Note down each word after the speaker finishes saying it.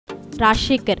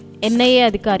Rajasekhar NIA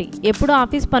అధికారి ఎప్పుడు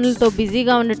office పనులతో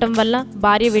బిజీగా ఉండటం వల్ల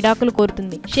భార్య విడాకులు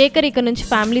కోరుతుంది. శేఖర్ ఇక నుంచి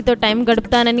ఫ్యామిలీతో టైం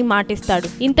గడుపుతానని మాటిస్తాడు.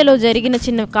 ఇంతలో జరిగిన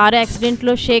చిన్న కారు యాక్సిడెంట్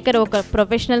లో శేఖర్ ఒక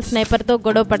ప్రొఫెషనల్ స్నైపర్ తో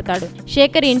గొడవ పడతాడు.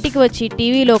 శేఖర్ ఇంటికి వచ్చి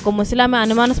టీవీలో ఒక ముసలామె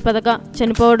అనుమానాస్పదంగా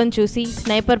చనిపోవడం చూసి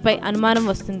స్నైపర్ పై అనుమానం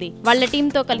వస్తుంది. వాళ్ళ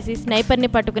టీంతో కలిసి స్నైపర్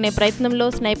ని పట్టుకునే ప్రయత్నంలో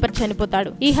స్నైపర్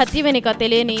చనిపోతాడు. ఈ హత్య వెనుక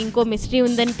తెలియని ఇంకో మిస్టరీ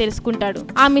ఉందని తెలుసుకుంటాడు.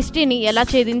 ఆ మిస్టరీని ఎలా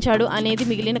ఛేదించాడు అనేది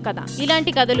మిగిలిన కథ.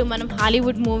 ఇలాంటి కథలు మనం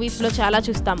హాలీవుడ్ మూవీస్ లో చాలా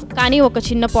చూస్తాము. కానీ ఒక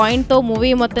చిన్న పాయింట్ తో మూవీ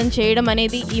మొత్తం చేయడం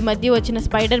అనేది ఈ మధ్య వచ్చిన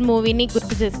స్పైడర్ మూవీని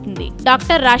గుర్తు చేస్తుంది.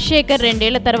 డాక్టర్ రాజశేఖర్ 2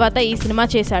 ఏళ్ల తర్వాత ఈ సినిమా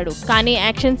చేశాడు. కానీ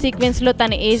యాక్షన్ సీక్వెన్స్ లో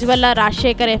తన ఏజ్ వల్ల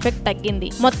రాజశేఖర్ ఎఫెక్ట్ తగ్గింది.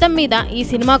 మొత్తం మీద ఈ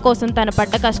సినిమా కోసం తన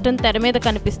పడ్డ కష్టం తెర మీద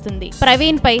కనిపిస్తుంది.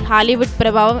 ప్రవీణ్ పై హాలీవుడ్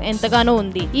ప్రభావం ఎంతగానో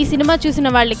ఉంది. ఈ సినిమా చూసిన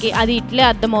వాళ్ళకి అది ఇట్లే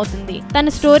అర్థమవుతుంది. తన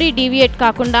స్టోరీ డీవియేట్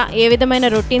కాకుండా ఏ విధమైన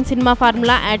రొటీన్ సినిమా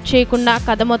ఫార్ములా యాడ్ చేయకుండా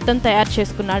కథ మొత్తం తయారు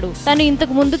చేసుకున్నాడు. తను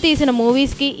ఇంతకు ముందు తీసిన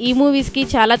మూవీస్ కి ఈ మూవీస్ కి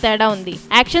చాలా తేడా ఉంది.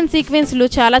 యాక్షన్ సీక్వెన్స్ లు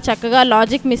చాలా చక్కగా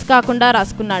లాజిక్ మిస్ కాకుండా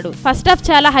రాసుకున్నాడు. ఫస్ట్ హాఫ్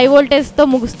చాలా హై వోల్టేజ్ తో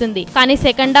ముగుస్తుంది. కానీ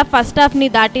సెకండ్ హాఫ్ ఫస్ట్ హాఫ్ ని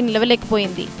దాటి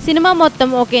నిలవలేకపోయింది. సినిమా మొత్తం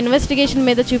ఒక ఇన్వెస్టిగేషన్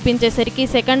మీద చూపించేసరికి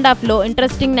సెకండ్ హాఫ్ లో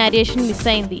ఇంట్రెస్టింగ్ నేరేషన్ మిస్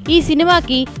అయింది. ఈ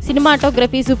సినిమాకి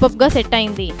సినిమాటోగ్రఫీ సూపర్ గా సెట్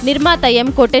అయింది. నిర్మాత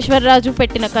ఎం కోటేశ్వరరాజు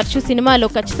పెట్టిన ఖర్చు సినిమాలో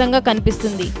ఖచ్చితంగా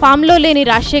కనిపిస్తుంది. ఫామ్ లో లేని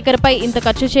రాజశేఖర్ పై ఇంత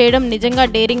ఖర్చు చేయడం నిజంగా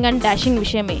డేరింగ్ అండ్ డాషింగ్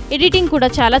విషయమే. ఎడిటింగ్ కూడా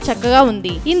చాలా చక్కగా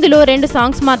ఉంది. ఇందులో 2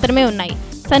 సాంగ్స్ మాత్రమే ఉన్నాయి.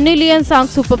 సన్నీ లియోన్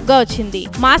సాంగ్ సూపర్ గా వచ్చింది.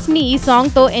 మాస్ ని ఈ సాంగ్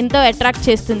తో ఎంతో అట్రాక్ట్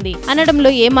చేస్తుంది అనడంలో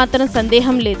ఏమాత్రం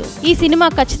సందేహం లేదు. ఈ సినిమా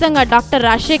ఖచ్చితంగా డాక్టర్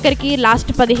రాజశేఖర్ కి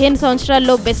లాస్ట్ 15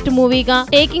 సంవత్సరాల్లో బెస్ట్ మూవీగా,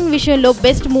 టేకింగ్ విషయంలో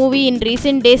best movie in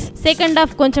recent days. Second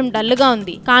half కొంచెం డల్ గా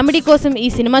ఉంది. కామెడీ కోసం ఈ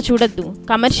సినిమా చూడొద్దు.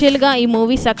 కమర్షియల్ గా ఈ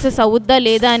మూవీ సక్సెస్ అవుద్దా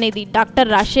లేదా అనేది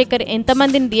డాక్టర్ రాజశేఖర్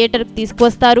ఎంతమందిని థియేటర్ కి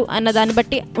తీసుకువస్తారు అన్న దాన్ని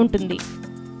బట్టి ఉంటుంది.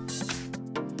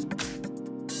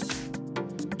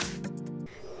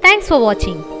 Thanks for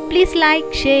watching. Please like,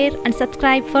 share and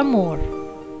subscribe for more.